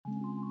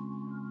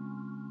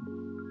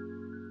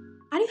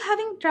Are you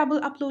having trouble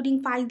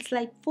uploading files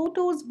like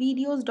photos,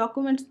 videos,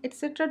 documents,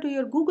 etc. to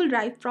your Google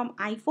Drive from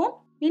iPhone?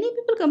 Many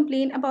people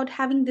complain about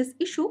having this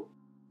issue.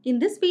 In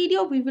this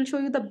video, we will show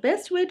you the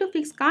best way to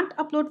fix can't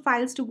upload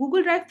files to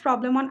Google Drive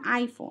problem on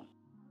iPhone.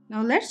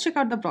 Now let's check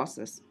out the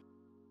process.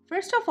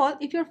 First of all,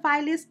 if your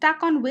file is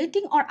stuck on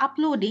waiting or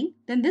uploading,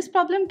 then this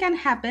problem can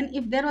happen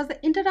if there was an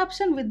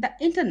interruption with the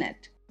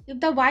internet. If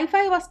the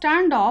Wi-Fi was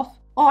turned off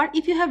or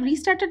if you have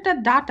restarted the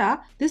data,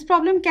 this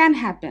problem can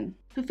happen.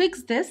 To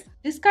fix this,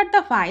 discard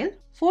the file,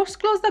 force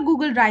close the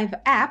Google Drive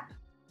app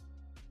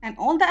and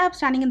all the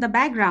apps running in the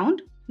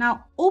background.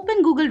 Now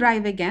open Google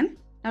Drive again.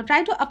 Now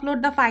try to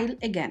upload the file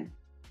again.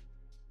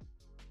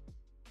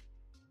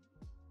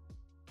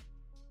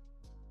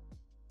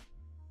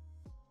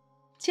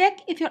 Check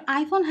if your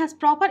iPhone has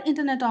proper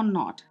internet or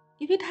not.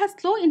 If it has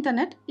slow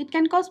internet, it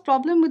can cause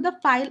problem with the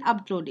file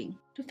uploading.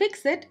 To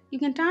fix it, you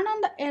can turn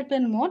on the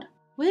airplane mode,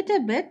 wait a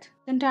bit,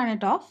 then turn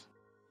it off.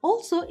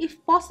 Also,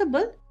 if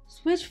possible,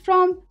 switch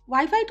from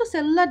Wi-Fi to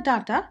cellular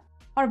data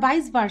or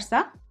vice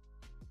versa.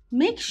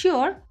 Make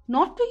sure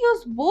not to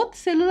use both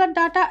cellular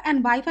data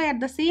and Wi-Fi at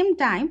the same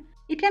time.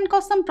 It can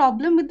cause some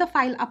problem with the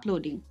file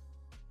uploading.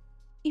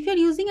 If you're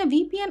using a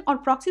VPN or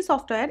proxy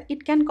software,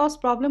 it can cause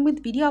problem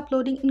with video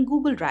uploading in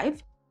Google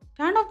Drive.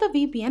 Turn off the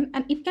VPN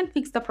and it can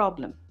fix the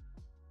problem.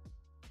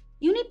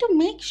 You need to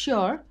make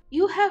sure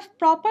you have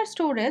proper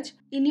storage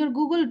in your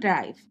Google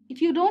Drive.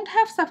 If you don't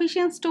have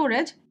sufficient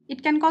storage,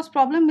 it can cause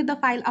problem with the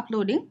file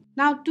uploading.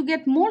 Now to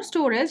get more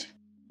storage,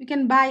 you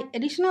can buy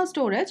additional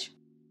storage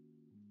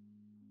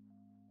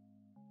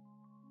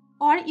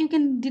or you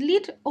can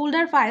delete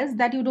older files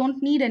that you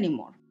don't need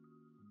anymore.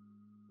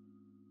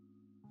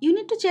 You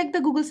need to check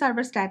the Google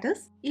server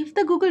status. If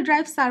the Google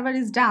Drive server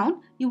is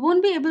down, you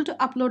won't be able to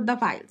upload the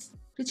files.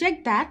 To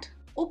check that,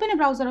 open a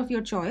browser of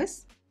your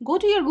choice. Go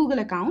to your Google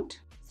account.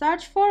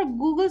 Search for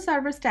Google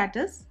server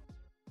status.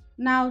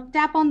 Now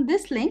tap on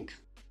this link.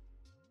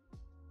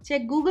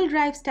 Check Google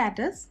Drive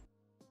status.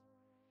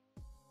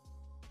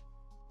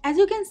 As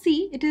you can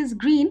see, it is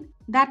green.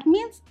 That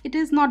means it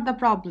is not the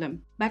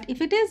problem. But if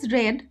it is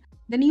red,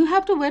 then you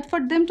have to wait for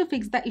them to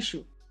fix the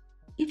issue.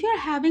 If you're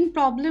having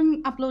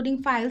problem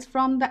uploading files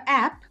from the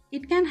app,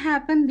 it can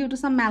happen due to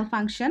some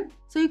malfunction.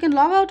 So you can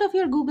log out of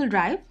your Google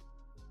Drive.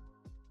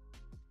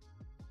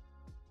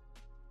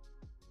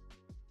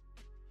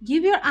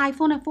 Give your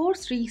iPhone a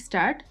force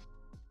restart.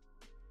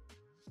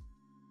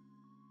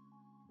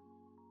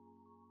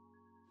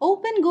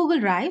 Open Google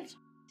Drive.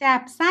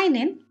 Tap Sign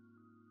In.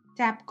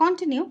 Tap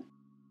Continue.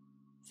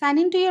 Sign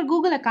in to your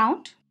Google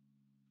account.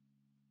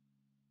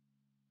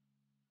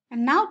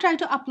 And now try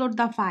to upload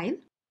the file.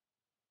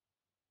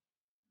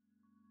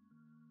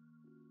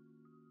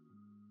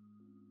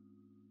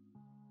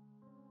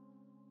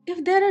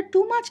 If there are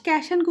too much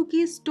cache and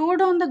cookies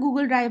stored on the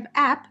Google Drive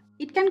app,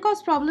 it can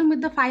cause problem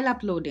with the file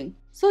uploading.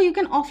 So you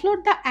can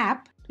offload the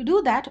app. To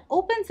do that,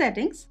 open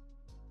Settings,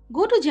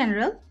 go to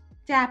General,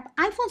 tap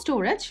iPhone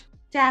Storage,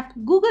 tap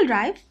Google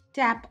Drive,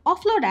 tap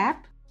Offload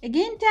App,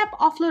 again tap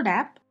Offload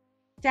App,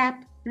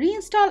 tap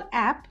Reinstall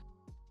App.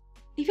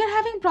 If you're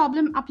having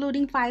problem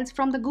uploading files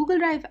from the Google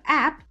Drive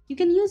app, you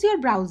can use your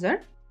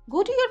browser.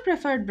 Go to your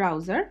preferred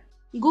browser,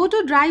 go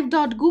to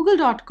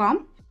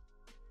drive.google.com.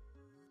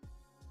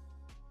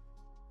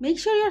 Make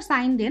sure you're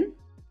signed in.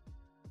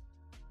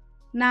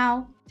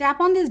 Now tap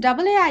on this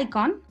AA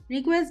icon,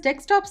 request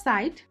desktop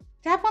site,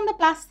 tap on the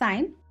plus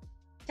sign,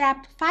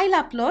 tap file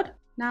upload.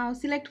 Now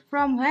select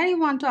from where you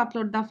want to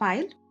upload the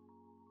file.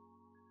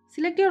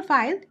 Select your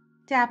file,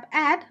 tap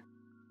add.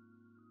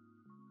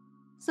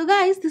 So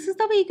guys, this is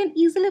the way you can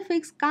easily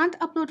fix can't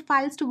upload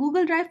files to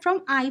Google Drive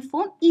from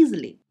iPhone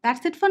easily.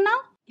 That's it for now.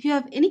 If you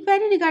have any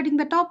query regarding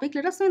the topic,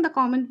 let us know in the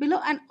comment below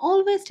and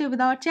always stay with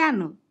our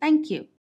channel. Thank you.